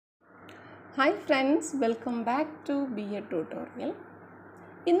Hi friends, welcome back to BA tutorial.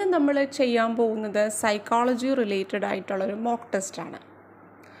 ഇന്ന് നമ്മൾ ചെയ്യാൻ പോകുന്നത് സൈക്കോളജി റിലേറ്റഡ് ആയിട്ടുള്ള ഒരു മോക്ക് ടെസ്റ്റ് ആണ്.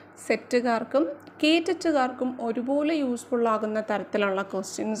 സെറ്റുകാർക്കും KTETകാർക്കും ഒരുപോലെ യൂസ്ഫുൾ ആകുന്ന തരത്തിലുള്ള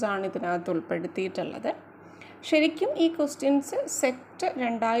ക്വസ്റ്റ്യൻസ് ആണ് ഇതിനകത്ത് ഉൾപ്പെടുത്തിയിട്ടുള്ളത്. ശരിക്കും ഈ ക്വസ്റ്റ്യൻസ് സെറ്റ്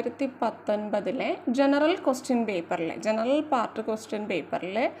 2019 ജനറൽ ക്വസ്റ്റ്യൻ പേപ്പറിൽ ജനറൽ പാർട്ട് ക്വസ്റ്റ്യൻ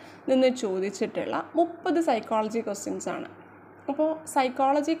പേപ്പറിൽ നിന്ന് ചോദിച്ചിട്ടുള്ള 30 സൈക്കോളജി ക്വസ്റ്റ്യൻസ് ആണ്. അപ്പോൾ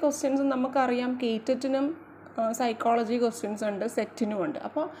സൈക്കോളജി ക്വസ്റ്റ്യൻസ് നമുക്കറിയാം KTETനും സൈക്കോളജി ക്വസ്റ്റ്യൻസ് ഉണ്ട്, സെറ്റിനും ഉണ്ട്.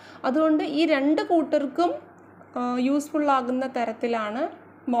 അപ്പോൾ അതുകൊണ്ട് ഈ രണ്ട് കൂട്ടർക്കും യൂസ്ഫുൾ ആകുന്ന തരത്തിലാണ്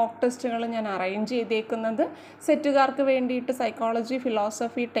മോക്ക് ടെസ്റ്റുകൾ ഞാൻ അറേഞ്ച് ചെയ്തേക്കുന്നത്. സെറ്റുകാർക്ക് വേണ്ടിയിട്ട് സൈക്കോളജി,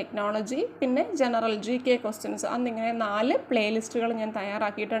 ഫിലോസഫി, ടെക്നോളജി, പിന്നെ ജനറൽ GK ക്വസ്റ്റ്യൻസ് എന്നിങ്ങനെ 4 പ്ലേലിസ്റ്റുകൾ ഞാൻ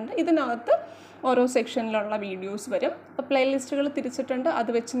തയ്യാറാക്കിയിട്ടുണ്ട്. ഇതിനകത്ത് ഓരോ സെക്ഷനിലുള്ള വീഡിയോസ് വരും. അപ്പോൾ പ്ലേലിസ്റ്റുകൾ തിരിച്ചിട്ടുണ്ട്,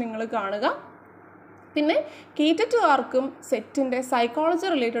 അത് വെച്ച് നിങ്ങൾ കാണുക. പിന്നെ KTETകാർക്കും സെറ്റിൻ്റെ സൈക്കോളജി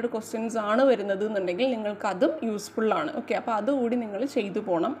റിലേറ്റഡ് ക്വസ്റ്റ്യൻസ് ആണ് വരുന്നത് എന്നുണ്ടെങ്കിൽ നിങ്ങൾക്ക് അതും യൂസ്ഫുള്ളാണ്. ഓക്കെ, അപ്പോൾ അതുകൂടി നിങ്ങൾ ചെയ്തു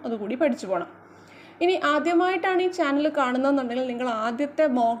പോകണം, അതുകൂടി പഠിച്ചു പോകണം. ഇനി ആദ്യമായിട്ടാണ് ഈ ചാനൽ കാണുന്നതെന്നുണ്ടെങ്കിൽ നിങ്ങൾ ആദ്യത്തെ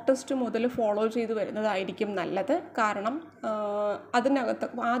മോക്ക് ടെസ്റ്റ് മുതൽ ഫോളോ ചെയ്ത് വരുന്നതായിരിക്കും നല്ലത്. കാരണം അതിനകത്ത്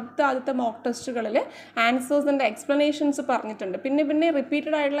ആദ്യത്തെ മോക്ക് ടെസ്റ്റുകളിൽ ആൻസേഴ്സിൻ്റെ എക്സ്പ്ലനേഷൻസ് പറഞ്ഞിട്ടുണ്ട്. പിന്നെ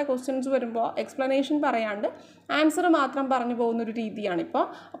റിപ്പീറ്റഡ് ആയിട്ടുള്ള ക്വസ്റ്റ്യൻസ് വരുമ്പോൾ എക്സ്പ്ലനേഷൻ പറയാണ്ട് ആൻസർ മാത്രം പറഞ്ഞു പോകുന്നൊരു രീതിയാണിപ്പോൾ.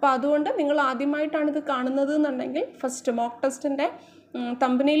 അപ്പോൾ അതുകൊണ്ട് നിങ്ങൾ ആദ്യമായിട്ടാണ് ഇത് കാണുന്നത് എന്നുണ്ടെങ്കിൽ ഫസ്റ്റ് മോക്ക് ടെസ്റ്റിൻ്റെ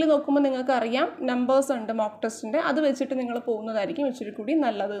തമ്പനയിൽ നോക്കുമ്പോൾ നിങ്ങൾക്ക് അറിയാം നമ്പേഴ്സ് ഉണ്ട് മോക്ക് ടെസ്റ്റിൻ്റെ, അത് വെച്ചിട്ട് നിങ്ങൾ പോകുന്നതായിരിക്കും ഇച്ചിരി കൂടി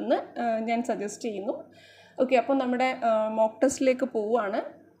നല്ലതെന്ന് ഞാൻ സജസ്റ്റ് ചെയ്യുന്നു. ഓക്കെ, അപ്പോൾ നമ്മുടെ മോക്ക് ടെസ്റ്റിലേക്ക് പോവുകയാണ്.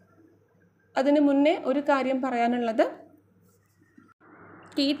 അതിന് മുന്നേ ഒരു കാര്യം പറയാനുള്ളത്,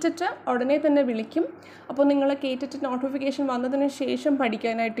 KTET ഉടനെ തന്നെ വിളിക്കും. അപ്പോൾ നിങ്ങൾ KTET നോട്ടിഫിക്കേഷൻ വന്നതിന് ശേഷം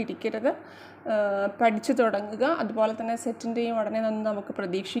പഠിക്കാനായിട്ട് ഇരിക്കരുത്, പഠിച്ചു തുടങ്ങുക. അതുപോലെ തന്നെ സെറ്റിൻ്റെയും ഉടനെ തന്നെ നമുക്ക്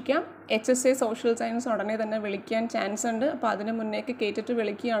പ്രതീക്ഷിക്കാം. HSA സോഷ്യൽ സയൻസ് ഉടനെ തന്നെ വിളിക്കാൻ ചാൻസ് ഉണ്ട്. അപ്പോൾ അതിന് മുന്നേക്ക് KTET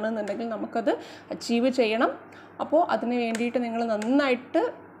വിളിക്കുകയാണെന്നുണ്ടെങ്കിൽ നമുക്കത് അച്ചീവ് ചെയ്യണം. അപ്പോൾ അതിന് വേണ്ടിയിട്ട് നിങ്ങൾ നന്നായിട്ട്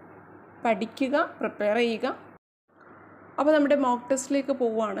പഠിക്കുക, പ്രിപ്പയർ ചെയ്യുക. അപ്പോൾ നമ്മുടെ മോക്ക് ടെസ്റ്റിലേക്ക്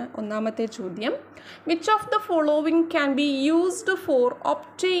പോവുകയാണ്. ഒന്നാമത്തെ ചോദ്യം, which of the following can be used for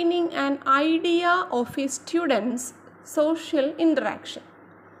obtaining an idea of A students social interaction?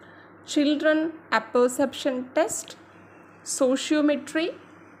 Children apperception test, sociometry,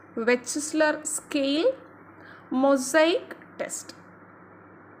 വെച്ച്സ്ലർ scale, mosaic test.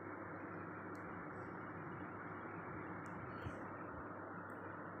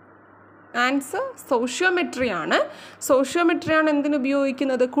 Answer sociometry ആണ്. സോഷ്യോമെട്രിയാണ്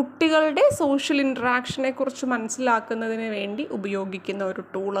എന്തിനുപയോഗിക്കുന്നത്? കുട്ടികളുടെ സോഷ്യൽ ഇൻട്രാക്ഷനെ കുറിച്ച് മനസ്സിലാക്കുന്നതിന് വേണ്ടി ഉപയോഗിക്കുന്ന ഒരു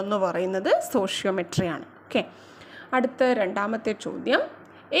ടൂൾ എന്ന് പറയുന്നത് സോഷ്യോമെട്രിയാണ്. ഓക്കെ, അടുത്ത രണ്ടാമത്തെ ചോദ്യം,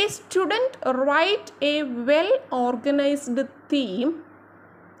 A student write a well organised theme.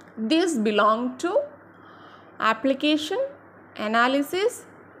 This belong two application, analysis,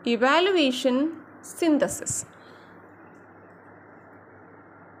 evaluation, synthesis.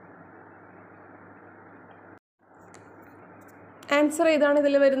 Answer ഏതാണ്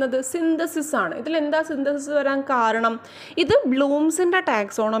ഇതിൽ വരുന്നത്? സിന്തസിസ് ആണ്. ഇതിലെന്താ സിന്തസിസ് വരാൻ കാരണം? ഇത് ബ്ലൂംസിൻ്റെ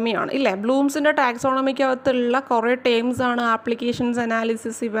ടാക്സോണമിയാണ് ഇല്ലേ? ബ്ലൂംസിൻ്റെ ടാക്സോണമിക്കകത്തുള്ള കുറേ ടേംസ് ആണ് ആപ്ലിക്കേഷൻസ്,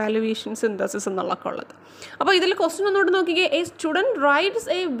 അനാലിസിസ്, ഇവാലുവേഷൻ, സിന്തസിസ് എന്നുള്ളതൊക്കെ ഉള്ളത്. അപ്പോൾ ഇതിൽ ക്വസ്റ്റ്യൻ ഒന്നുകൂടി നോക്കിക്കേ. A student rights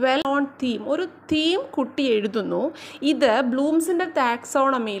A well on theme. ഒരു തീം കുട്ടി എഴുതുന്നു. ഇത് ബ്ലൂംസിൻ്റെ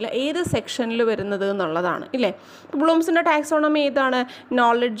ടാക്സോണമിയിൽ ഏത് സെക്ഷനിൽ വരുന്നത് എന്നുള്ളതാണ് ഇല്ലേ? ബ്ലൂംസിൻ്റെ ടാക്സോണമി ഏതാണ്?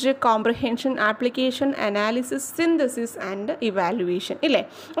 Knowledge, comprehension, application, analysis, synthesis and evaluation ഇല്ലേ?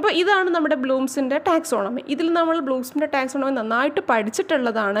 അപ്പോൾ ഇതാണ് നമ്മുടെ ബ്ലൂംസിൻ്റെ ടാക്സോണമി. ഇതിൽ നമ്മൾ ബ്ലൂംസിൻ്റെ ടാക്സോണമി നന്നായിട്ട്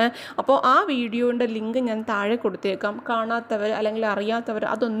പഠിച്ചിട്ടുള്ളതാണ്. അപ്പോൾ ആ വീഡിയോൻ്റെ ലിങ്ക് ഞാൻ താഴെ കൊടുത്തേക്കാം. കാണാത്തവർ അല്ലെങ്കിൽ അറിയാത്തവർ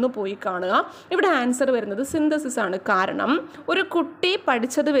അതൊന്ന് പോയി കാണുക. ഇവിടെ ആൻസർ വരുന്നത് സിന്തസിസ് ആണ്. കാരണം ഒരു കുട്ടി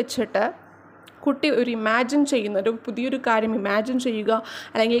പഠിച്ചത് വെച്ചിട്ട് കുട്ടി ഒരു ഇമാജിൻ ചെയ്യുന്ന ഒരു പുതിയൊരു കാര്യം ഇമാജിൻ ചെയ്യുക,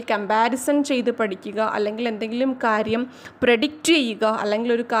 അല്ലെങ്കിൽ കമ്പാരിസൺ ചെയ്ത് പഠിക്കുക, അല്ലെങ്കിൽ എന്തെങ്കിലും കാര്യം പ്രെഡിക്റ്റ് ചെയ്യുക,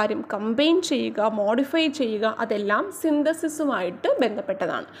 അല്ലെങ്കിൽ ഒരു കാര്യം കമ്പൈൻ ചെയ്യുക, മോഡിഫൈ ചെയ്യുക, അതെല്ലാം സിന്തസിസുമായിട്ട്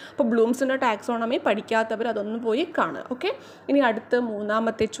ബന്ധപ്പെട്ടതാണ്. അപ്പോൾ ബ്ലൂംസിൻ്റെ ടാക്സോണമി പഠിക്കാത്തവർ അതൊന്ന് പോയി കാണുക. ഓക്കെ, ഇനി അടുത്ത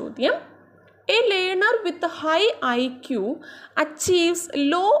മൂന്നാമത്തെ ചോദ്യം, A learner with high IQ achieves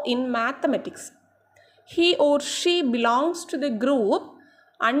low in mathematics. He or she belongs to the group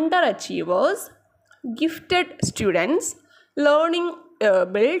underachievers, gifted students, learning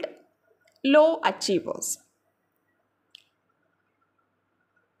able, low achievers.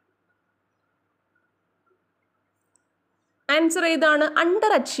 Answer ഏതാണ്?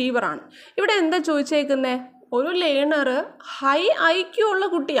 അണ്ടർ അച്ചീവർ ആണ്. ഇവിടെ എന്താ ചോദിച്ചേക്കുന്നത്? ഒരു ലേണർ ഹൈ IQ ഉള്ള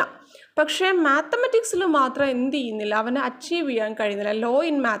കുട്ടിയാണ്. പക്ഷേ മാത്തമെറ്റിക്സിൽ മാത്രം എന്ത് ചെയ്യുന്നില്ല, അവന് അച്ചീവ് ചെയ്യാൻ കഴിയുന്നില്ല. ലോ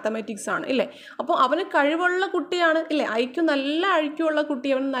ഇൻ മാത്തമെറ്റിക്സ് ആണ് ഇല്ലേ. അപ്പോൾ അവന് കഴിവുള്ള കുട്ടിയാണ് ഇല്ലേ, നല്ല ഐക്യമുള്ള കുട്ടി,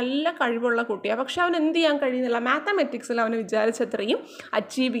 അവൻ നല്ല കഴിവുള്ള കുട്ടിയാണ്. പക്ഷെ അവൻ എന്ത് ചെയ്യാൻ കഴിയുന്നില്ല, മാത്തമെറ്റിക്സിൽ അവന് വിചാരിച്ചത്രയും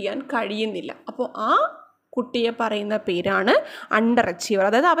അച്ചീവ് ചെയ്യാൻ കഴിയുന്നില്ല. അപ്പോൾ ആ കുട്ടിയെ പറയുന്ന പേരാണ് അണ്ടർ അച്ചീവർ.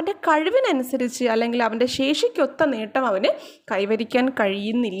 അതായത് അവൻ്റെ കഴിവിനനുസരിച്ച് അല്ലെങ്കിൽ അവൻ്റെ ശേഷിക്കൊത്ത നേട്ടം അവന് കൈവരിക്കാൻ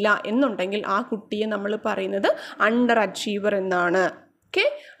കഴിയുന്നില്ല എന്നുണ്ടെങ്കിൽ ആ കുട്ടിയെ നമ്മൾ പറയുന്നത് അണ്ടർ അച്ചീവർ എന്നാണ്. ഓക്കെ,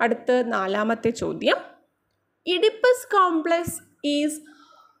 അടുത്ത 4ാമത്തെ ചോദ്യം. Oedipus complex is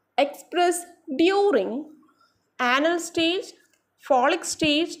express during anal stage, folic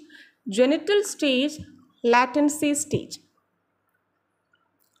stage, genital stage, latency stage.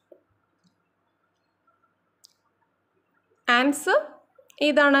 Answer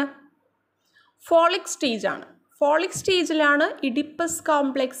ഏതാണ്? ഫോളിക് സ്റ്റേജ് ആണ്. ഫോളിക് സ്റ്റേജിലാണ് ഇഡിപ്പസ്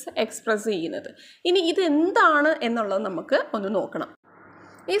കോംപ്ലക്സ് എക്സ്പ്രസ് ചെയ്യുന്നത്. ഇനി ഇത് എന്താണ് എന്നുള്ളത് നമുക്ക് ഒന്ന് നോക്കണം.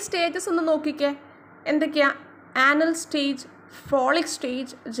 ഈ സ്റ്റേജസ് ഒന്ന് നോക്കിക്കേ, എന്തൊക്കെയാ? Anal stage, folic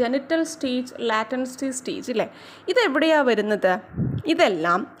stage, genital stage, latency stage ഇല്ലേ. ഇതെവിടെയാണ് വരുന്നത്?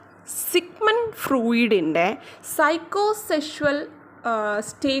 ഇതെല്ലാം സിഗ്മണ്ട് ഫ്രോയിഡിൻ്റെ സൈക്കോസെക്ഷൽ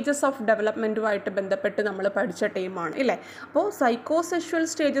സ്റ്റേജസ് ഓഫ് ഡെവലപ്മെൻറ്റുമായിട്ട് ബന്ധപ്പെട്ട് നമ്മൾ പഠിച്ച ടീമാണ് ഇല്ലേ. അപ്പോൾ സൈക്കോസെക്ഷൽ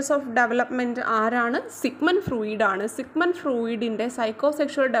സ്റ്റേജസ് ഓഫ് ഡെവലപ്മെൻറ്റ് ആരാണ്? സിഗ്മണ്ട് ഫ്രോയിഡാണ്. സിഗ്മണ്ട് ഫ്രോയിഡിൻ്റെ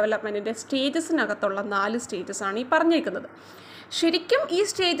സൈക്കോസെക്ഷൽ ഡെവലപ്മെൻറ്റിൻ്റെ സ്റ്റേജസിനകത്തുള്ള 4 സ്റ്റേജസാണ് ഈ പറഞ്ഞേക്കുന്നത്. ശരിക്കും ഈ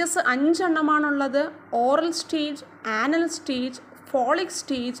stages 5 എണ്ണമാണുള്ളത്. Oral stage, anal stage, folic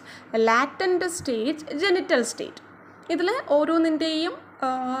stage, latent stage, genital stage. ഇതിൽ ഓരോന്നിൻ്റെയും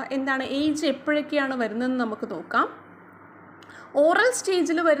എന്താണ് ഏജ് എപ്പോഴൊക്കെയാണ് വരുന്നതെന്ന് നമുക്ക് നോക്കാം. ഓറൽ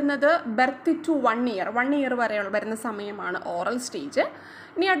സ്റ്റേജിൽ വരുന്നത് ബർത്ത് ടു 1 ഇയർ വരെ വരുന്ന സമയമാണ് ഓറൽ സ്റ്റേജ്.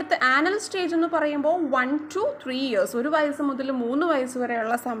 ഇനി അടുത്ത് ആനൽ സ്റ്റേജ് എന്ന് പറയുമ്പോൾ 1 to 3 years, 1 വയസ്സ് മുതൽ 3 വയസ്സ്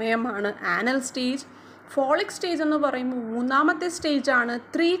വരെയുള്ള സമയമാണ് ആനൽ സ്റ്റേജ്. ഫോളിക് സ്റ്റേജ് എന്ന് പറയുമ്പോൾ 3ാമത്തെ സ്റ്റേജാണ്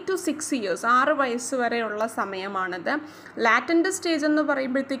 3 to 6 years, 6 വയസ്സ് വരെയുള്ള സമയമാണത്. ലാറ്റൻ്റ് സ്റ്റേജ് എന്ന്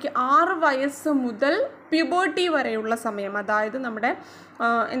പറയുമ്പോഴത്തേക്ക് 6 വയസ്സ് മുതൽ പ്യൂബർട്ടി വരെയുള്ള സമയം, അതായത് നമ്മുടെ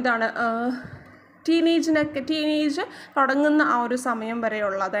ടീനേജ് തുടങ്ങുന്ന ആ ഒരു സമയം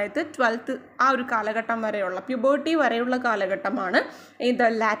വരെയുള്ള, അതായത് 12th ആ ഒരു കാലഘട്ടം വരെയുള്ള പ്യൂബർട്ടി വരെയുള്ള കാലഘട്ടമാണ് ഇത്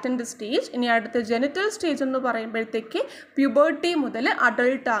ലാറ്റൻ്റ് സ്റ്റേജ്. ഇനി അടുത്ത ജെനിറ്റൽ സ്റ്റേജ് എന്ന് പറയുമ്പോഴത്തേക്ക് പ്യൂബർട്ടി മുതൽ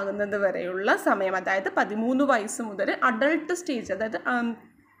അഡൾട്ട് ആകുന്നത് വരെയുള്ള സമയം, അതായത് 13 വയസ്സ് മുതൽ അഡൾട്ട് സ്റ്റേജ്, അതായത്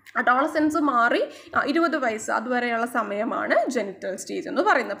അഡോളസെൻസ് മാറി 20 വയസ്സ് അതുവരെയുള്ള സമയമാണ് ജെനിറ്റൽ സ്റ്റേജ് എന്ന്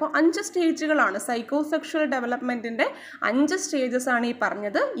പറയുന്നത്. അപ്പോൾ 5 സ്റ്റേജുകളാണ് സൈക്കോസെക്ഷൽ ഡെവലപ്മെൻറ്റിൻ്റെ 5 സ്റ്റേജസ് ആണ് ഈ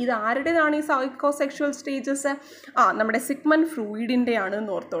പറഞ്ഞത്. ഇത് ആരുടേതാണ് ഈ സൈക്കോസെക്ഷൽ സ്റ്റേജസ്? നമ്മുടെ സിഗ്മണ്ട് ഫ്രോയിഡിൻ്റെ ആണ്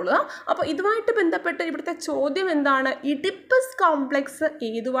എന്ന് ഓർത്തോളുക. അപ്പോൾ ഇതുമായിട്ട് ബന്ധപ്പെട്ട് ഇവിടുത്തെ ചോദ്യം എന്താണ്? ഇഡിപ്പസ് കോംപ്ലക്സ്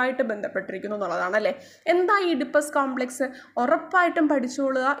ഏതുമായിട്ട് ബന്ധപ്പെട്ടിരിക്കുന്നു എന്നുള്ളതാണ് അല്ലേ. എന്താ ഈ ഇഡിപ്പസ് കോംപ്ലക്സ്? ഉറപ്പായിട്ടും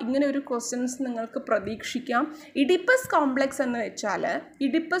പഠിച്ചോളുക. ഇങ്ങനെ ഒരു ക്വസ്റ്റ്യൻസ് നിങ്ങൾക്ക് പ്രതീക്ഷിക്കാം. ഇഡിപ്പസ് കോംപ്ലക്സ് എന്ന് വെച്ചാൽ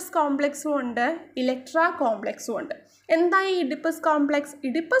ഇഡിപ്പസ് കോംപ്ലക്സും ഉണ്ട്, ഇലക്ട്രാ കോംപ്ലക്സും ഉണ്ട്. എന്താ ഈ ഇഡിപ്പസ് കോംപ്ലക്സ്?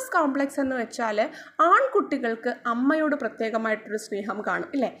 ഇഡിപ്പസ് കോംപ്ലക്സ് എന്ന് വെച്ചാൽ ആൺകുട്ടികൾക്ക് അമ്മയോട് പ്രത്യേകമായിട്ടൊരു സ്നേഹം കാണും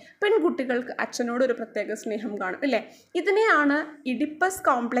ഇല്ലേ, പെൺകുട്ടികൾക്ക് അച്ഛനോട് ഒരു പ്രത്യേക സ്നേഹം കാണും ഇല്ലേ. ഇതിനെയാണ് ഇഡിപ്പസ്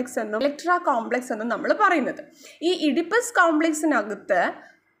കോംപ്ലക്സ് എന്നും ഇലക്ട്രാ കോംപ്ലക്സ് എന്നും നമ്മൾ പറയുന്നത്. ഈ ഇഡിപ്പസ് കോംപ്ലക്സിനകത്ത്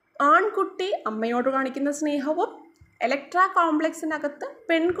ആൺകുട്ടി അമ്മയോട് കാണിക്കുന്ന സ്നേഹവും ഇലക്ട്രാ കോംപ്ലക്സിനകത്ത്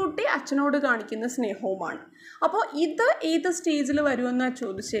പെൺകുട്ടി അച്ഛനോട് കാണിക്കുന്ന സ്നേഹവുമാണ്. അപ്പോൾ ഇത് ഏത് സ്റ്റേജിൽ വരുമെന്നാണ്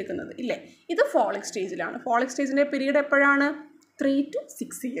ചോദിച്ചേക്കുന്നത് ഇല്ലേ. ഇത് ഫോളിക് സ്റ്റേജിലാണ്. ഫോളിക് സ്റ്റേജിൻ്റെ പീരീഡ് എപ്പോഴാണ്? 3 to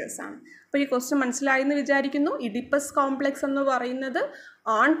 6 years ആണ്. അപ്പോൾ ഈ ക്വസ്റ്റ്യൻ മനസ്സിലായെന്ന് വിചാരിക്കുന്നു. ഇഡിപ്പസ് കോംപ്ലക്സ് എന്ന് പറയുന്നത്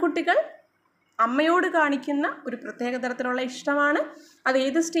ആൺകുട്ടികൾ അമ്മയോട് കാണിക്കുന്ന ഒരു പ്രത്യേക തരത്തിലുള്ള ഇഷ്ടമാണ്. അത്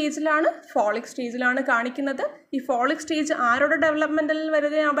ഏത് സ്റ്റേജിലാണ്? ഫോളിക് സ്റ്റേജിലാണ് കാണിക്കുന്നത്. ഈ ഫോളിക് സ്റ്റേജ് ആരുടെ ഡെവലപ്മെൻറ്റൽ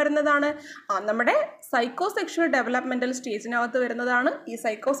വരുന്നതാണ്? നമ്മുടെ സൈക്കോസെക്ഷൽ ഡെവലപ്മെൻറ്റൽ സ്റ്റേജിനകത്ത് വരുന്നതാണ്. ഈ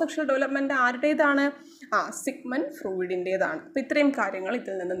സൈക്കോസെക്ഷൽ ഡെവലപ്മെൻറ്റ് ആരുടേതാണ്? സിഗ്മണ്ട് ഫ്രോയിഡിൻ്റേതാണ്. അപ്പോൾ ഇത്രയും കാര്യങ്ങൾ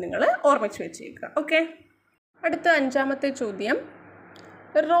ഇതിൽ നിന്ന് നിങ്ങൾ ഓർമ്മിച്ച് വെച്ചേക്കുക. ഓക്കെ, അടുത്ത 5ാമത്തെ ചോദ്യം.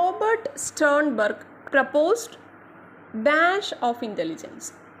 Robert Sternberg proposed dash of intelligence.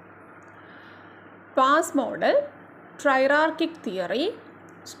 Pass model, ട്രൈറാർക്കിക് theory,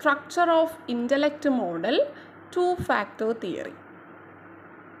 structure of intellect model, 2-factor theory.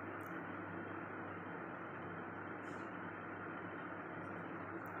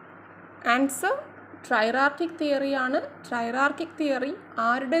 Answer ട്രൈറാർക്കിക് തിയറിയാണ്. ട്രൈറാർക്കിക് theory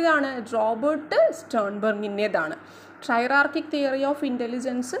ആരുടേതാണ്? Robert സ്റ്റേൺബർഗിൻ്റേതാണ്. ട്രൈറാർക്കിക് theory of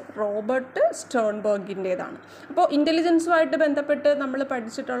intelligence Robert സ്റ്റേൺബർഗിൻ്റേതാണ്. അപ്പോൾ ഇൻ്റലിജൻസുമായിട്ട് ബന്ധപ്പെട്ട് നമ്മൾ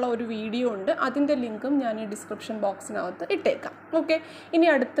പഠിച്ചിട്ടുള്ള ഒരു വീഡിയോ ഉണ്ട്, അതിൻ്റെ ലിങ്കും ഞാൻ ഈ ഡിസ്ക്രിപ്ഷൻ ബോക്സിനകത്ത് ഇട്ടേക്കാം. ഓക്കെ, ഇനി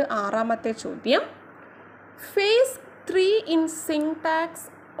അടുത്ത് 6ാമത്തെ ചോദ്യം. Face 3 in syntax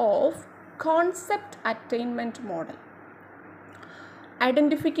of concept attainment model.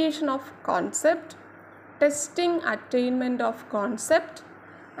 Identification of concept, testing attainment of concept,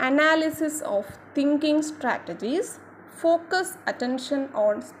 analysis of thinking strategies, focus attention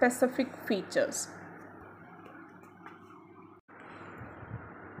on specific features.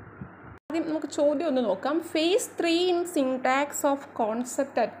 ആദ്യം നമുക്ക് ചോദ്യം ഒന്ന് നോക്കാം. Face 3 in syntax of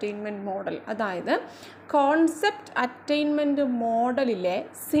concept attainment model. അതായത് concept attainment മോഡലിലെ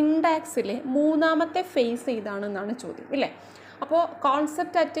സിൻടാക്സിലെ മൂന്നാമത്തെ face ഏതാണെന്നാണ് ചോദ്യം, ഇല്ലേ? അപ്പോൾ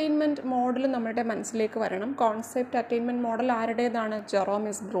കോൺസെപ്റ്റ് അറ്റൈൻമെൻറ്റ് മോഡൽ നമ്മുടെ മനസ്സിലേക്ക് വരണം. കോൺസെപ്റ്റ് അറ്റൈൻമെൻറ്റ് മോഡൽ ആരുടേതാണ്? Jerome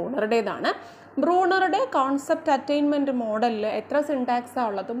S ബ്രൂണറുടേതാണ്. ബ്രൂണറുടെ കോൺസെപ്റ്റ് അറ്റൈൻമെൻറ്റ് മോഡലിൽ എത്ര സിൻടാക്സാണ്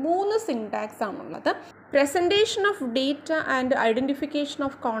ഉള്ളത്? 3 സിൻടാക്സ് ആണുള്ളത്. Presentation of data and identification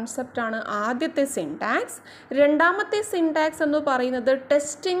of concept ആണ് ആദ്യത്തെ സിൻടാക്സ്. രണ്ടാമത്തെ സിൻടാക്സ് എന്ന് പറയുന്നത്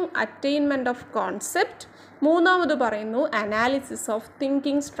ടെസ്റ്റിംഗ് അറ്റൈൻമെൻറ്റ് ഓഫ് കോൺസെപ്റ്റ്. മൂന്നാമത് പറയുന്നു അനാലിസിസ് ഓഫ്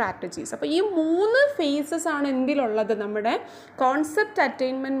തിങ്കിങ് സ്ട്രാറ്റജീസ്. അപ്പോൾ ഈ 3 ഫേസസ് ആണ് എന്തിലുള്ളത്? നമ്മുടെ കോൺസെപ്റ്റ്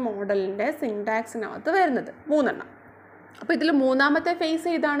അറ്റൈൻമെൻറ്റ് മോഡലിൻ്റെ സിൻടാക്സിനകത്ത് വരുന്നത് 3 അപ്പോൾ ഇതിൽ മൂന്നാമത്തെ ഫേസ്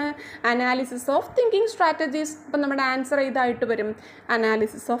ഏതാണ്? Analysis of thinking strategies. അപ്പം നമ്മുടെ ആൻസർ ഇതായിട്ട് വരും.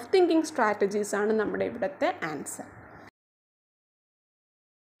 അനാലിസിസ് ഓഫ് തിങ്കിങ് സ്ട്രാറ്റജീസ് ആണ് നമ്മുടെ ഇവിടുത്തെ ആൻസർ.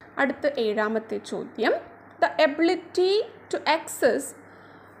 അടുത്ത 7ാമത്തെ ചോദ്യം. The ability to access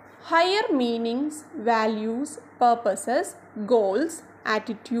higher meanings, values, purposes, goals,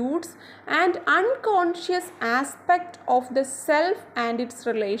 attitudes, and unconscious aspect of the self and its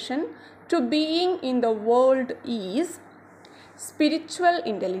relation to being in the world is spiritual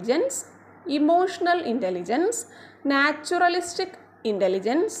intelligence, emotional intelligence, naturalistic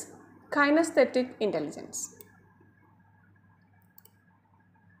intelligence, kinesthetic intelligence.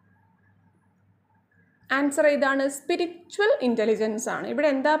 Answer ഇതാണ്, spiritual intelligence ആണ്. ഇവിടെ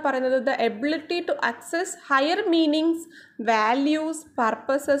എന്താ പറയുന്നത്? The ability to access higher meanings, values,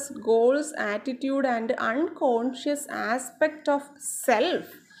 purposes, goals, attitude and unconscious aspect of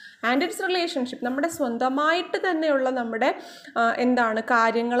self and it's relationship. നമ്മുടെ സ്വന്തമായിട്ട് തന്നെയുള്ള നമ്മുടെ എന്താണ്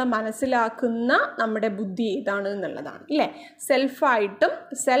കാര്യങ്ങൾ മനസ്സിലാക്കുന്ന നമ്മുടെ ബുദ്ധി ഏതാണ് എന്നുള്ളതാണ്, ഇല്ലേ? സെൽഫായിട്ടും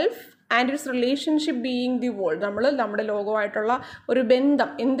self and it's relationship being the world, നമ്മുടെ ലോകമായിട്ടുള്ള ഒരു ബന്ധം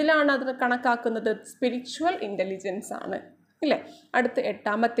എന്തിലാണ് അത് കണക്കാക്കുന്നത്? സ്പിരിച്വൽ ഇൻ്റലിജൻസ് ആണ്, ഇല്ലേ? അടുത്ത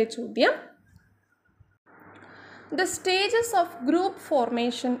 8ാമത്തെ ചോദ്യം. The stages of group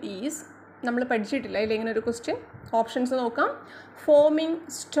formation is. നമ്മൾ പഠിച്ചിട്ടില്ല ഇല്ല ഇങ്ങനെ ഒരു ക്വസ്റ്റ്യൻ. ഓപ്ഷൻസ് നോക്കാം. Forming,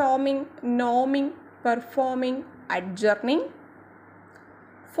 storming, നോമിങ്, performing, അഡ്ജർണിങ്.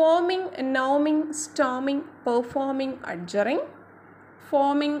 Forming, നോമിങ്, storming, performing, അഡ്ജറിങ്.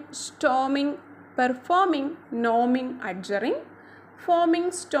 forming, storming, performing, norming, adjuring. Forming,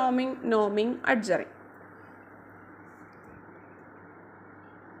 storming, norming, adjuring.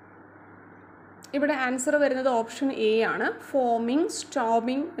 ഇവിടെ ആൻസർ വരുന്നത് ഓപ്ഷൻ എ ആണ്. Forming,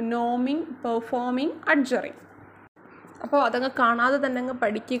 storming, നോമിങ്, performing, അഡ്ജറിങ്. അപ്പോൾ അതങ്ങ് കാണാതെ തന്നെ അങ്ങ്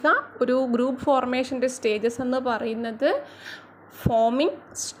പഠിക്കുക. ഒരു ഗ്രൂപ്പ് ഫോർമേഷൻ്റെ സ്റ്റേജസ് എന്ന് പറയുന്നത് ഫോമിങ്,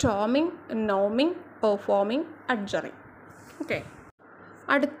 സ്റ്റോമിങ്, നോമിങ്, പെർഫോമിങ്, അഡ്ജറിങ്. ഓക്കെ.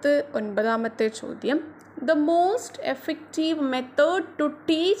 അടുത്ത് 9ാമത്തെ ചോദ്യം. The most effective method to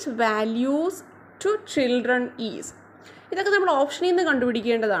teach values to children is. ഇതൊക്കെ നമ്മൾ ഓപ്ഷനിൽ നിന്ന്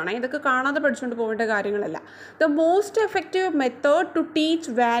കണ്ടുപിടിക്കേണ്ടതാണ്. ഇതൊക്കെ കാണാതെ പഠിച്ചുകൊണ്ട് പോകേണ്ട കാര്യങ്ങളല്ല. The most effective method to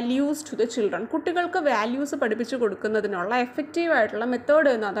teach values to the children. കുട്ടികൾക്ക് വാല്യൂസ് പഠിപ്പിച്ചു കൊടുക്കുന്നതിനുള്ള എഫക്റ്റീവ് ആയിട്ടുള്ള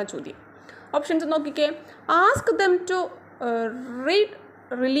മെത്തേഡ് എന്നതാണ് ചോദ്യം. ഓപ്ഷൻസ് നോക്കിക്കേ. Ask them to read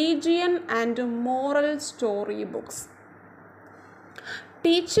religion and moral story books.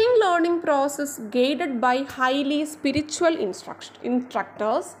 Teaching learning process guided by highly spiritual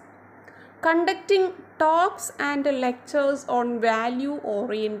instructors. Conducting talks and lectures on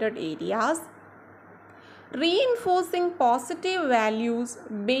value-oriented areas. Reinforcing positive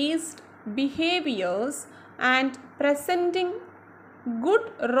values-based behaviors and presenting good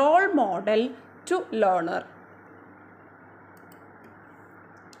role model to learner.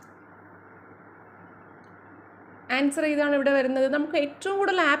 Answer ഇതാണ് ഇവിടെ വരുന്നത്. നമുക്ക് ഏറ്റവും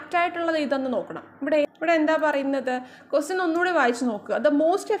കൂടുതൽ ആപ്റ്റായിട്ടുള്ളത് ഇതൊന്ന് നോക്കണം. ഇവിടെ എന്താ പറയുന്നത്? ക്വസ്റ്റ്യൻ ഒന്നുകൂടി വായിച്ച് നോക്കുക. The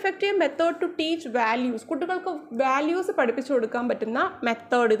most effective method to teach values. കുട്ടികൾക്ക് വാല്യൂസ് പഠിപ്പിച്ചു കൊടുക്കാൻ പറ്റുന്ന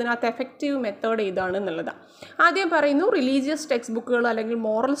മെത്തേഡ്, ഇതിനകത്ത് എഫക്റ്റീവ് മെത്തേഡ് ഏതാണ് എന്നുള്ളതാണ്. ആദ്യം പറയുന്നു റിലീജിയസ് ടെക്സ്റ്റ് ബുക്കുകൾ അല്ലെങ്കിൽ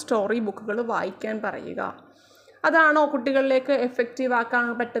മോറൽ സ്റ്റോറി ബുക്കുകൾ വായിക്കാൻ പറയുക. അതാണോ കുട്ടികളിലേക്ക് എഫക്റ്റീവ് ആക്കാൻ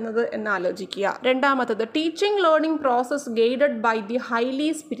പറ്റുന്നത് എന്ന് ആലോചിക്കുക. രണ്ടാമത്തത് teaching learning process guided by the highly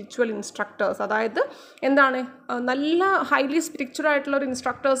spiritual instructors. അതായത് എന്താണ്, നല്ല ഹൈലി സ്പിരിച്വൽ ആയിട്ടുള്ള ഒരു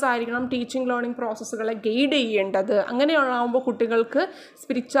ഇൻസ്ട്രക്ടേഴ്സ് ആയിരിക്കണം ടീച്ചിങ് ലേണിംഗ് പ്രോസസ്സുകളെ ഗൈഡ് ചെയ്യേണ്ടത്. അങ്ങനെയുള്ളാകുമ്പോൾ കുട്ടികൾക്ക്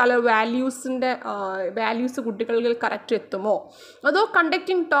സ്പിരിച്വൽ വാല്യൂസ് കുട്ടികളിൽ കറക്റ്റ് എത്തുമോ? അതോ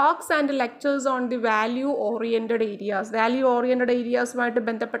conducting talks and lectures on the value oriented ഏരിയാസുമായിട്ട്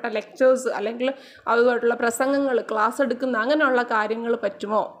ബന്ധപ്പെട്ട ലെക്ചേഴ്സ് അല്ലെങ്കിൽ അതുമായിട്ടുള്ള പ്രസംഗങ്ങൾ, ക്ലാസ് എടുക്കുന്ന അങ്ങനെയുള്ള കാര്യങ്ങൾ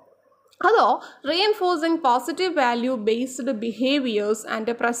പറ്റുമോ? അതോ റീഎൻഫോഴ്സിങ് positive value based behaviours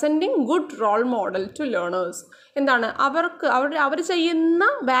and presenting good role model to learners. എന്താണ് അവർ ചെയ്യുന്ന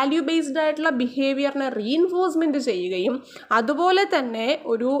വാല്യൂ ബേസ്ഡ് ആയിട്ടുള്ള ബിഹേവിയറിനെ റീഎൻഫോഴ്സ്മെൻറ്റ് ചെയ്യുകയും അതുപോലെ തന്നെ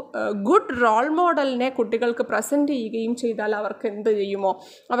ഒരു ഗുഡ് റോൾ മോഡലിനെ കുട്ടികൾക്ക് പ്രസൻറ്റ് ചെയ്യുകയും ചെയ്താൽ അവർക്ക് എന്ത് ചെയ്യുമോ,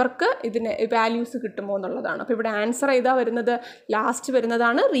 അവർക്ക് ഇതിന് വാല്യൂസ് കിട്ടുമോ എന്നുള്ളതാണ്. അപ്പോൾ ഇവിടെ ആൻസർ ഏതാ വരുന്നത്? ലാസ്റ്റ്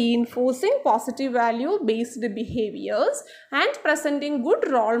വരുന്നതാണ് റീഎൻഫോഴ്സിങ് positive value based behaviours and presenting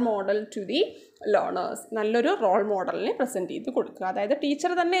good role model to the learners. നല്ലൊരു റോൾ മോഡലിനെ പ്രസൻറ്റ് ചെയ്ത് കൊടുക്കുക. അതായത്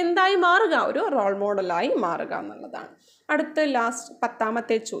ടീച്ചർ തന്നെ എന്തായി മാറുക? ഒരു റോൾ മോഡലായി മാറുക എന്നുള്ളതാണ്. അടുത്ത ലാസ്റ്റ്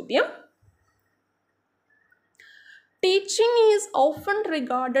 10ാമത്തെ ചോദ്യം. Teaching is often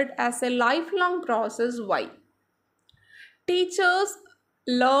regarded as a lifelong process. Why? Teachers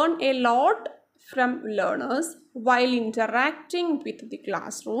learn a lot from learners while interacting with the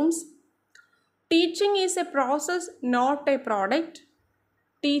classrooms. Teaching is a process, not a product.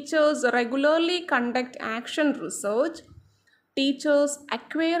 Teachers regularly conduct action research. Teachers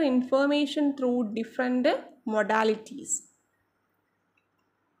acquire information through different modalities.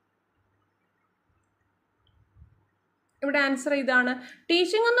 ഇവിടെ answer ഇതാണ്.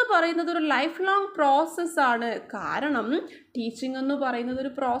 Teaching എന്ന് പറയുന്നത് ഒരു life long പ്രോസസ്സാണ്. കാരണം teaching എന്ന് പറയുന്നത്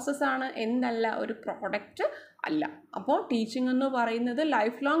ഒരു പ്രോസസ്സാണ്, എന്നല്ല ഒരു പ്രോഡക്റ്റ് അല്ല. അപ്പോൾ ടീച്ചിങ് എന്ന് പറയുന്നത്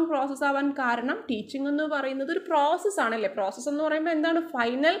ലൈഫ് ലോങ് പ്രോസസ്സ് ആവാൻ കാരണം ടീച്ചിങ് എന്ന് പറയുന്നത് ഒരു പ്രോസസ്സാണല്ലേ. പ്രോസസ്സ് എന്ന് പറയുമ്പോൾ എന്താണ്?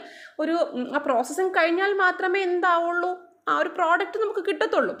 ഫൈനൽ ഒരു ആ പ്രോസസ്സിങ് കഴിഞ്ഞാൽ മാത്രമേ എന്താവുള്ളൂ? ആ ഒരു പ്രോഡക്റ്റ് നമുക്ക്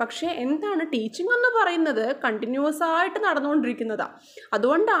കിട്ടത്തുള്ളൂ. പക്ഷേ എന്താണ് ടീച്ചിങ് എന്ന് പറയുന്നത്? കണ്ടിന്യൂസ് ആയിട്ട് നടന്നുകൊണ്ടിരിക്കുന്നതാണ്.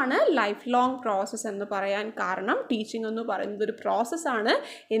 അതുകൊണ്ടാണ് ലൈഫ് ലോങ് പ്രോസസ്സ് എന്ന് പറയാൻ കാരണം. ടീച്ചിങ് എന്ന് പറയുന്നത് ഒരു പ്രോസസ്സാണ്,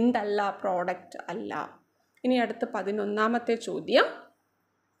 എന്തല്ല പ്രോഡക്റ്റ് അല്ല. ഇനി അടുത്ത 11ാമത്തെ ചോദ്യം.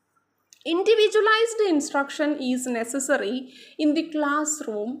 Individualized instruction is necessary in the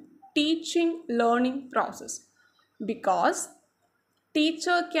classroom teaching learning process because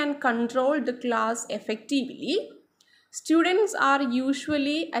teacher can control the class effectively. Students are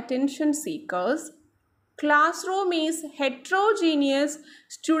usually attention seekers. Classroom is heterogeneous.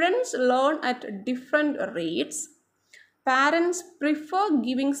 Students learn at different rates. Parents prefer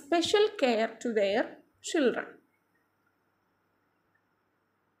giving special care to their children.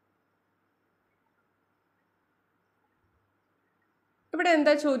 ഇവിടെ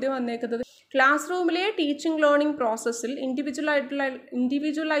എന്താ ചോദ്യം വന്നേക്കുന്നത്? Class റൂമിലെ teaching learning പ്രോസസ്സിൽ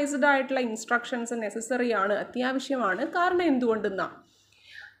individualised ആയിട്ടുള്ള instructions necessary ആണ്, അത്യാവശ്യമാണ്. കാരണം എന്തുകൊണ്ടെന്നാണ്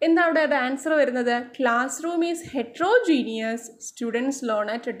എന്താ അവിടെ അത് ആൻസർ വരുന്നത്? Class room is heterogeneous. Students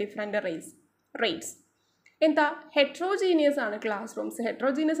learn at different rates. എന്താ ഹെട്രോജീനിയസ് ആണ് ക്ലാസ് റൂംസ്.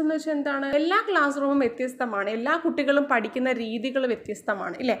 ഹെട്രോജീനിയസ് എന്ന് വെച്ചാൽ എന്താണ്? എല്ലാ ക്ലാസ് റൂമും വ്യത്യസ്തമാണ്, എല്ലാ കുട്ടികളും പഠിക്കുന്ന രീതികൾ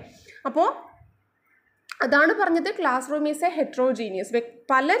വ്യത്യസ്തമാണ്, ഇല്ലേ? അപ്പോൾ അതാണ് പറഞ്ഞത് class room is A heterogeneous.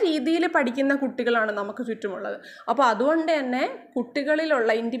 പല രീതിയിൽ പഠിക്കുന്ന കുട്ടികളാണ് നമുക്ക് ചുറ്റുമുള്ളത്. അപ്പോൾ അതുകൊണ്ട് തന്നെ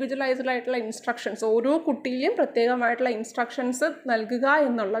കുട്ടികളിലുള്ള ഇൻഡിവിജ്വലൈസ്ഡ് ആയിട്ടുള്ള ഇൻസ്ട്രക്ഷൻസ്, ഓരോ കുട്ടിയിലും പ്രത്യേകമായിട്ടുള്ള ഇൻസ്ട്രക്ഷൻസ് നൽകുക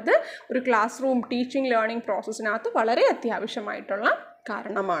എന്നുള്ളത് ഒരു ക്ലാസ് റൂം ടീച്ചിങ് ലേണിംഗ് പ്രോസസ്സിനകത്ത് വളരെ അത്യാവശ്യമായിട്ടുള്ള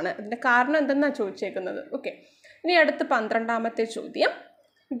കാരണമാണ്. അതിൻ്റെ കാരണം എന്തെന്നാണ് ചോദിച്ചേക്കുന്നത്. ഓക്കെ, ഇനി അടുത്ത 12ാമത്തെ ചോദ്യം.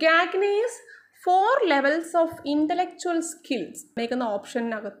 ഗാഗ്നെസ് 4 levels of intellectual skills മേക്കുന്ന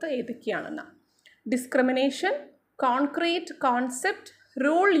ഓപ്ഷനകത്ത് ഏതൊക്കെയാണെന്നാണ്? Discrimination, concrete concept,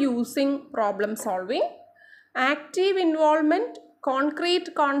 rule using problem solving, active involvement, concrete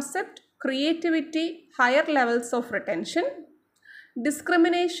concept, creativity, higher levels of retention.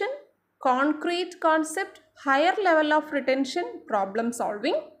 Discrimination, concrete concept, higher level of retention, problem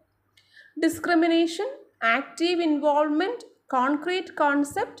solving. Discrimination, active involvement, concrete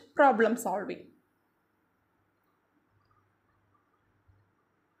concept, problem solving.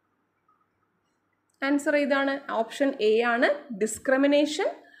 Answer ഇതാണ്, option A ആണ്. Discrimination,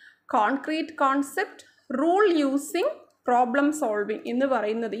 concrete concept, rule using, problem solving എന്ന്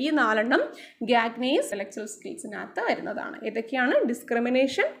പറയുന്നത് ഈ 4 ഗാഗ്നെസ് intellectual സ്കിൽസിനകത്ത് വരുന്നതാണ്. ഏതൊക്കെയാണ്?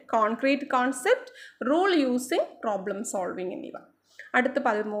 Discrimination, concrete concept, rule using, problem solving എന്നിവ. അടുത്ത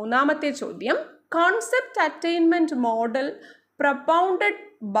 13ാമത്തെ ചോദ്യം. Concept attainment model propounded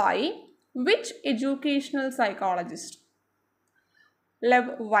by which educational psychologist?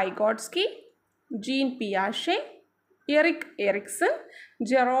 Lev Vygotsky, gene പിയാഷെ, Eric Ericsson,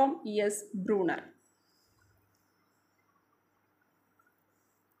 Jerome S Bruner.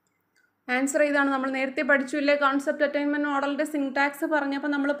 Answer ഇതാണ്. നമ്മൾ നേരത്തെ പഠിച്ചില്ലേ കോൺസെപ്റ്റ് അറ്റൈൻമെൻറ്റ് മോഡലിൻ്റെ സിൻടാക്സ്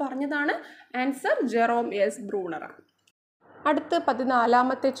പറഞ്ഞപ്പോൾ നമ്മൾ പറഞ്ഞതാണ് ആൻസർ ജെറോം എസ് ബ്രൂണർ. അടുത്ത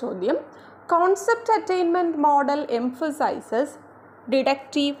 14ാമത്തെ ചോദ്യം. Concept attainment model emphasises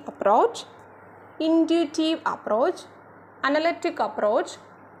deductive approach, intuitive approach, analytic approach,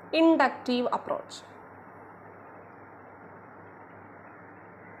 inductive approach.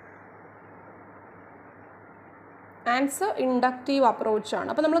 Answer inductive അപ്രോച്ചാണ്.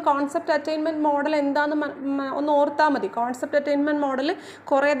 അപ്പോൾ നമ്മൾ കോൺസെപ്റ്റ് അറ്റൈൻമെൻറ്റ് മോഡൽ എന്താണെന്ന് ഒന്ന് ഓർത്താൽ മതി. കോൺസെപ്റ്റ് അറ്റൈൻമെൻറ്റ് മോഡൽ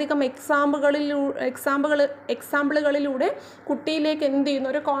കുറേയധികം എക്സാമ്പിളുകളിലൂടെ കുട്ടിയിലേക്ക് എന്ത് ചെയ്യുന്നു,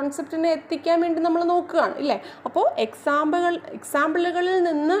 ഒരു കോൺസെപ്റ്റിനെ എത്തിക്കാൻ വേണ്ടി നമ്മൾ നോക്കുകയാണ് ഇല്ലേ. അപ്പോൾ എക്സാമ്പിളുകളിൽ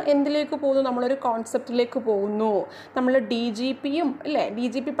നിന്ന് എന്തിലേക്ക് പോകുന്നു, നമ്മളൊരു കോൺസെപ്റ്റിലേക്ക് പോകുന്നു. നമ്മൾ DGP അല്ലേ,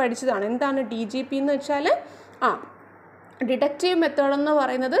 DGP പഠിച്ചതാണ്. എന്താണ് DGP എന്ന് വെച്ചാൽ ഡിഡക്റ്റീവ് മെത്തേഡ് എന്ന്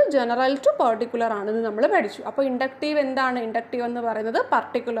പറയുന്നത് ജനറൽ ടു പെർട്ടിക്കുലർ ആണെന്ന് നമ്മൾ പഠിച്ചു. അപ്പോൾ ഇൻഡക്റ്റീവ് എന്താണ്, ഇൻഡക്റ്റീവ് എന്ന് പറയുന്നത്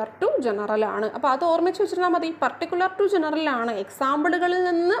പർട്ടിക്കുലർ ടു ജനറൽ ആണ്. അപ്പോൾ അത് ഓർമ്മിച്ച് വെച്ചിരുന്നാൽ മതി. പർട്ടിക്കുലർ ടു ജനറൽ ആണ്. എക്സാമ്പിളുകളിൽ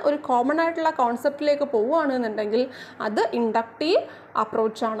നിന്ന് ഒരു കോമൺ ആയിട്ടുള്ള കോൺസെപ്റ്റിലേക്ക് പോവുകയാണെന്നുണ്ടെങ്കിൽ അത് ഇൻഡക്റ്റീവ്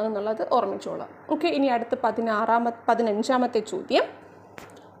അപ്രോച്ചാണ് എന്നുള്ളത് ഓർമ്മിച്ചോളാം. ഓക്കെ, ഇനി അടുത്ത 15ാമത്തെ ചോദ്യം.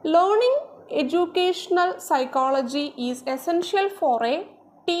 Learning educational psychology is essential for A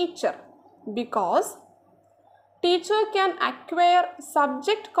teacher because teacher can acquire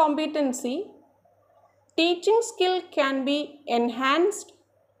subject competency, teaching skill can be enhanced,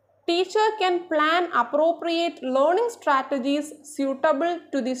 teacher can plan appropriate learning strategies suitable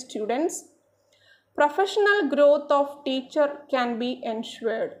to the students, professional growth of teacher can be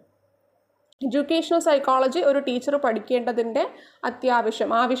ensured. Educational psychology ഒരു teacher പഠിക്കേണ്ടതിൻ്റെ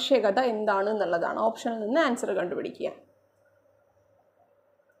ആവശ്യകത എന്താണ് എന്നുള്ളതാണ്. ഓപ്ഷനിൽ നിന്ന് answer കണ്ടുപിടിക്കുക.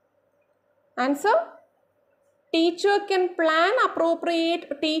 Answer teacher can plan appropriate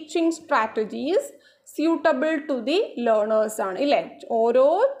teaching strategies suitable to the learners ആണ് ഇല്ലേ. ഓരോ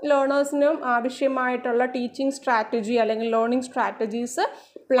ലേണേഴ്സിനും ആവശ്യമായിട്ടുള്ള ടീച്ചിങ് സ്ട്രാറ്റജി അല്ലെങ്കിൽ ലേണിംഗ് സ്ട്രാറ്റജീസ്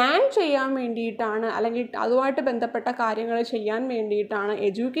പ്ലാൻ ചെയ്യാൻ വേണ്ടിയിട്ടാണ്, അല്ലെങ്കിൽ അതുമായിട്ട് ബന്ധപ്പെട്ട കാര്യങ്ങൾ ചെയ്യാൻ വേണ്ടിയിട്ടാണ്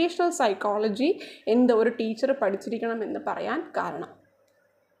എഡ്യൂക്കേഷണൽ സൈക്കോളജി ഒരു ടീച്ചർ പഠിച്ചിരിക്കണം എന്ന് പറയാൻ കാരണം.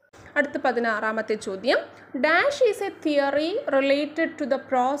 അടുത്ത 16ാമത്തെ ചോദ്യം. Dash is A theory related to the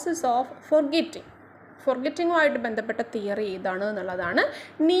process of ഫോർഗെറ്റിങ്ങുമായിട്ട് ബന്ധപ്പെട്ട തിയറി ഏതാണ് എന്നുള്ളതാണ്.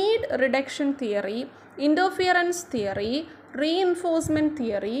 Need reduction theory, interference theory, reinforcement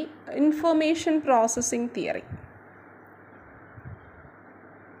theory, information processing theory.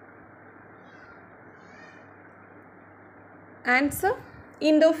 Answer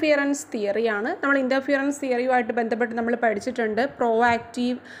interference തിയറിയാണ്. നമ്മൾ ഇൻ്റർഫിയറൻസ് തിയറിയുമായിട്ട് ബന്ധപ്പെട്ട് നമ്മൾ പഠിച്ചിട്ടുണ്ട്. പ്രോ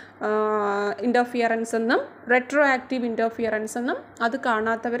ആക്റ്റീവ് ഇൻ്റർഫിയറൻസ് എന്നും റെട്രോ ആക്റ്റീവ് ഇൻ്റർഫിയറൻസ് എന്നും. അത്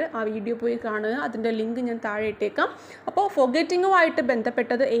കാണാത്തവർ ആ വീഡിയോ പോയി കാണുക. അതിൻ്റെ ലിങ്ക് ഞാൻ താഴെ ഇട്ടേക്കാം. അപ്പോൾ ഫോർഗെറ്റിങ്ങുമായിട്ട്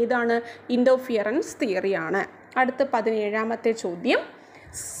ബന്ധപ്പെട്ടത് ഏതാണ്? ഇൻ്റർഫിയറൻസ് തിയറിയാണ്. അടുത്ത 17ാമത്തെ ചോദ്യം.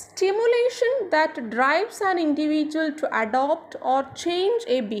 Stimulation that drives an individual to adopt or change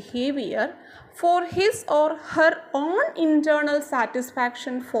a behavior for his or her own internal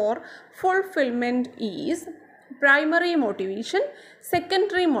satisfaction for fulfillment is primary motivation,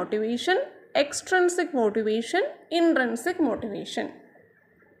 secondary motivation, extrinsic motivation, intrinsic motivation.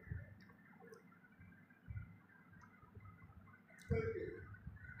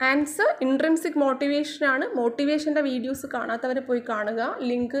 Answer intrinsic motivation ആണ്. മോട്ടിവേഷൻ്റെ videos കാണാത്തവർ പോയി കാണുക.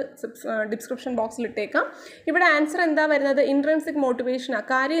 Link description ബോക്സിൽ ഇട്ടേക്കാം. ഇവിടെ answer എന്താ വരുന്നത്? Intrinsic മോട്ടിവേഷനാണ്.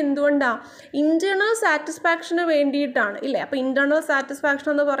 കാര്യം എന്തുകൊണ്ടാണ്? ഇൻറ്റേർണൽ സാറ്റിസ്ഫാക്ഷന് വേണ്ടിയിട്ടാണ് ഇല്ലേ. അപ്പോൾ ഇൻറ്റേർണൽ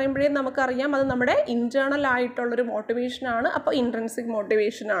സാറ്റിസ്ഫാക്ഷൻ എന്ന് പറയുമ്പോഴേ നമുക്കറിയാം അത് നമ്മുടെ ഇൻറ്റേർണൽ ആയിട്ടുള്ളൊരു മോട്ടിവേഷനാണ്. അപ്പോൾ ഇൻട്രിൻസിക്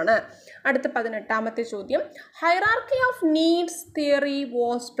മോട്ടിവേഷനാണ്. അടുത്ത 18ാമത്തെ ചോദ്യം. Hierarchy of needs theory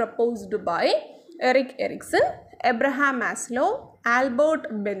was proposed by Eric Ericsson, Abraham Maslow, Albert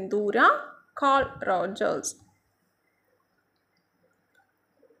ബെന്തൂര, call Rogers.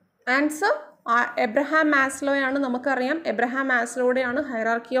 Answer Abraham മാസ്ലോയാണ്. നമുക്കറിയാം എബ്രഹാം മാസ്ലോയുടെയാണ്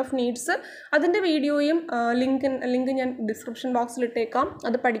ഹൈറാർക്കി ഓഫ് നീഡ്സ്. അതിൻ്റെ വീഡിയോയും ലിങ്ക് ഞാൻ ഡിസ്ക്രിപ്ഷൻ ബോക്സിൽ ഇട്ടേക്കാം.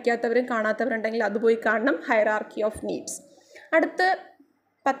 അത് പഠിക്കാത്തവരും കാണാത്തവരുണ്ടെങ്കിൽ അത് പോയി കാണണം. Hierarchy of needs. അടുത്ത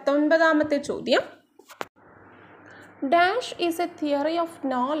 19ാമത്തെ ചോദ്യം. Dash is a theory of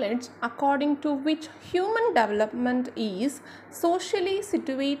knowledge according to which human development is socially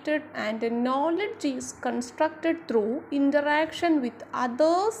situated and knowledge is constructed through interaction with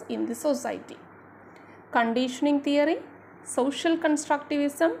others in the society. Conditioning theory, social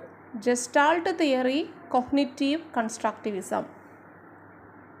constructivism, Gestalt theory, cognitive constructivism.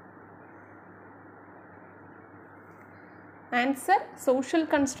 Answer social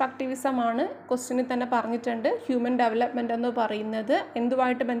constructivism ആണ്. ക്വസ്റ്റ്യനിൽ തന്നെ പറഞ്ഞിട്ടുണ്ട്. Human development എന്ന് പറയുന്നത്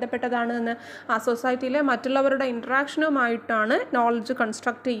എന്തുമായിട്ട് ബന്ധപ്പെട്ടതാണ് എന്ന്, ആ സൊസൈറ്റിയിലെ മറ്റുള്ളവരുടെ ഇൻട്രാക്ഷനുമായിട്ടാണ് നോളജ്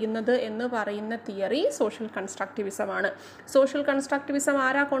കൺസ്ട്രക്റ്റ് ചെയ്യുന്നത് എന്ന് പറയുന്ന തിയറി സോഷ്യൽ കൺസ്ട്രക്റ്റിവിസമാണ്. സോഷ്യൽ കൺസ്ട്രക്റ്റിവിസം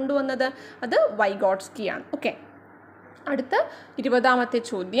ആരാ കൊണ്ടുവന്നത്? അത് വൈഗോട്സ്കിയാണ്. ഓക്കെ. അടുത്ത 20ാമത്തെ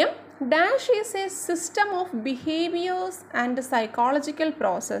ചോദ്യം. Dash is A system of behaviours and psychological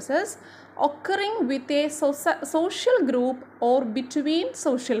processes occurring with a social group or between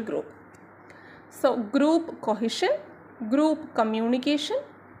social group. So group cohesion, group communication,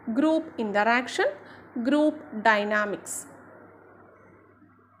 group interaction, group dynamics. 20ാമത്തെ ചോദ്യം. Dynamics. 21st century psychology has developed a system of behavioral and psychological processes occurring within a social group or between social group. So group cohesion, group communication, group dynamics. 21st century psychology has developed a system of behavioral and psychological processes occurring within a social group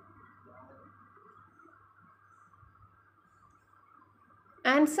or between social group.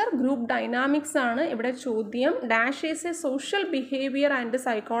 Answer group dynamics ആണ് ഇവിടെ ചോദ്യം. Dash is A social behaviour and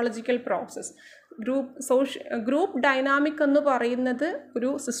psychological process. Group dynamic എന്ന് പറയുന്നത് ഒരു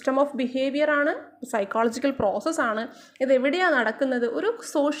system of behaviour ആണ്, psychological പ്രോസസ്സാണ്. ഇതെവിടെയാണ് നടക്കുന്നത്? ഒരു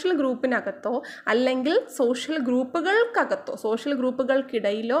സോഷ്യൽ ഗ്രൂപ്പിനകത്തോ അല്ലെങ്കിൽ സോഷ്യൽ ഗ്രൂപ്പുകൾക്കകത്തോ, സോഷ്യൽ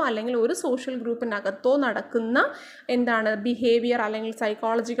ഗ്രൂപ്പുകൾക്കിടയിലോ അല്ലെങ്കിൽ ഒരു സോഷ്യൽ ഗ്രൂപ്പിനകത്തോ നടക്കുന്ന എന്താണ് ബിഹേവിയർ അല്ലെങ്കിൽ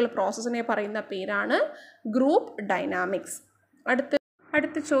സൈക്കോളജിക്കൽ പ്രോസസ്സിനെ പറയുന്ന പേരാണ് ഗ്രൂപ്പ് ഡൈനാമിക്സ്.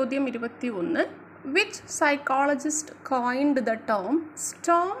 അടുത്ത ചോദ്യം 21. Which psychologist coined the term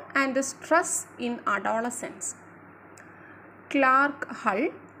storm and stress in adolescence? Clark Hull,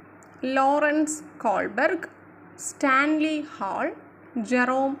 Lawrence Kohlberg, Stanley Hall,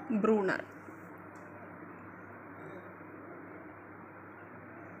 Jerome Bruner.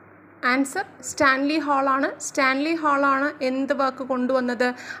 Answer Stanley ഹാളാണ്. Stanley ഹാളാണ് എന്ത് വാക്ക് കൊണ്ടുവന്നത്?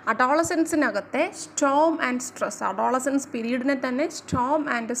 അഡോളസൻസിനകത്തെ സ്റ്റോം ആൻഡ് സ്ട്രെസ്, അഡോളസൻസ് പീരീഡിനെ തന്നെ സ്റ്റോം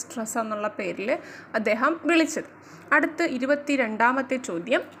ആൻഡ് സ്ട്രെസ് എന്നുള്ള പേരിൽ അദ്ദേഹം വിളിച്ചത്. അടുത്ത് 22ാമത്തെ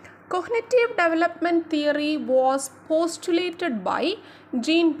ചോദ്യം. Cognitive development theory was postulated by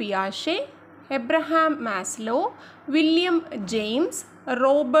gene പിയാഷെ, Abraham Maslow, William James,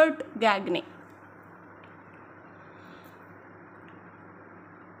 Robert Gagne.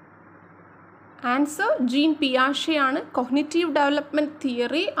 Answer gene പിയാഷെയാണ്. Cognitive development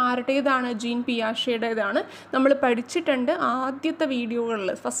theory ആരുടേതാണ്? ജീൻ പിയാഷയുടേതാണ്. നമ്മൾ പഠിച്ചിട്ടുണ്ട് ആദ്യത്തെ വീഡിയോകളിൽ,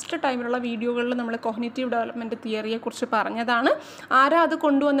 ഫസ്റ്റ് ടൈമിലുള്ള വീഡിയോകളിൽ നമ്മൾ കോഗ്നിറ്റീവ് ഡെവലപ്മെൻറ്റ് തിയറിയെക്കുറിച്ച് പറഞ്ഞതാണ്. ആരാ അത്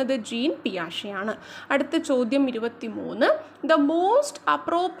കൊണ്ടുവന്നത്? ജീൻ പിയാഷെയാണ്. അടുത്ത ചോദ്യം 23. The most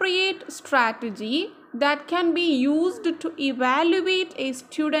appropriate strategy that can be used to evaluate a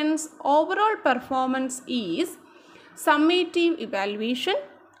student's overall performance is summative evaluation,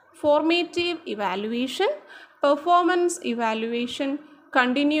 formative evaluation, performance evaluation,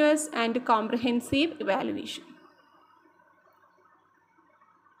 continuous and comprehensive evaluation.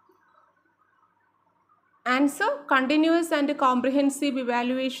 Answer continuous and comprehensive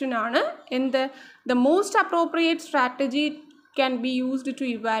evaluation ആണ്. എന്ത്? The most appropriate strategy can be used to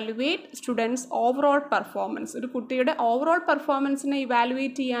evaluate students overall performance. ഒരു കുട്ടിയുടെ overall പെർഫോമൻസിനെ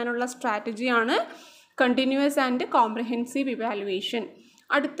evaluate ചെയ്യാനുള്ള സ്ട്രാറ്റജിയാണ് continuous and comprehensive evaluation.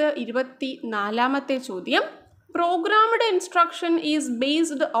 അടുത്ത 24ാമത്തെ ചോദ്യം. Programmed instruction is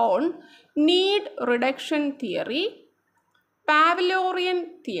based on need reduction theory, പാവലോറിയൻ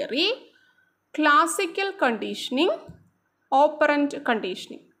theory, classical conditioning, operant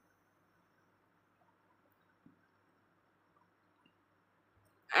conditioning.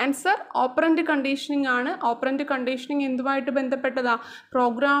 Answer operant conditioning ആണ്. Operant conditioning എന്തുമായിട്ട് ബന്ധപ്പെട്ടതാണ്?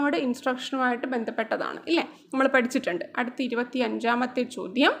 Programmed ഇൻസ്ട്രക്ഷനുമായിട്ട് ബന്ധപ്പെട്ടതാണ്, ഇല്ലേ? നമ്മൾ പഠിച്ചിട്ടുണ്ട്. അടുത്ത 25ാമത്തെ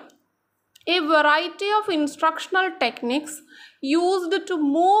ചോദ്യം. A variety of instructional techniques used to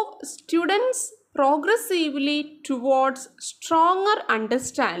move students progressively towards stronger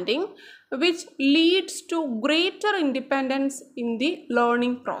understanding which leads two greater independence in the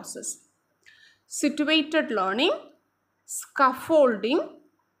learning process. Situated learning, scaffolding,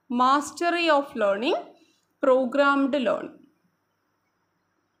 mastery of learning, programmed learning.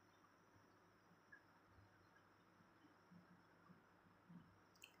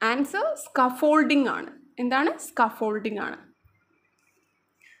 Answer scaffolding ആണ്. എന്താണ്? Scaffolding ആണ്.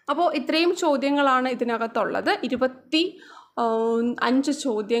 അപ്പോൾ ഇത്രയും ചോദ്യങ്ങളാണ് ഇതിനകത്തുള്ളത്. 25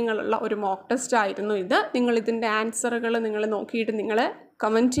 ചോദ്യങ്ങളുള്ള ഒരു mock test ആയിരുന്നു ഇത്. നിങ്ങൾ ഇതിൻ്റെ ആൻസറുകൾ നിങ്ങൾ നോക്കിയിട്ട് നിങ്ങൾ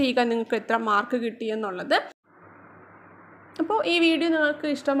കമൻറ്റ് ചെയ്യുക നിങ്ങൾക്ക് എത്ര മാർക്ക് കിട്ടിയെന്നുള്ളത്. അപ്പോൾ ഈ വീഡിയോ നിങ്ങൾക്ക്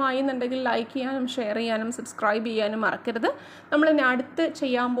ഇഷ്ടമായി എന്നുണ്ടെങ്കിൽ ലൈക്ക് ചെയ്യാനും ഷെയർ ചെയ്യാനും സബ്സ്ക്രൈബ് ചെയ്യാനും മറക്കരുത്. നമ്മളിനി അടുത്ത്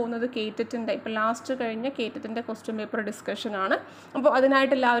ചെയ്യാൻ പോകുന്നത് KTETൻ്റെ ഇപ്പോൾ ലാസ്റ്റ് കഴിഞ്ഞ KTETൻ്റെ ക്വസ്റ്റ്യൻ പേപ്പർ ഡിസ്കഷനാണ്. അപ്പോൾ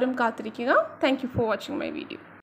അതിനായിട്ട് എല്ലാവരും കാത്തിരിക്കുക. Thank you for watching my video.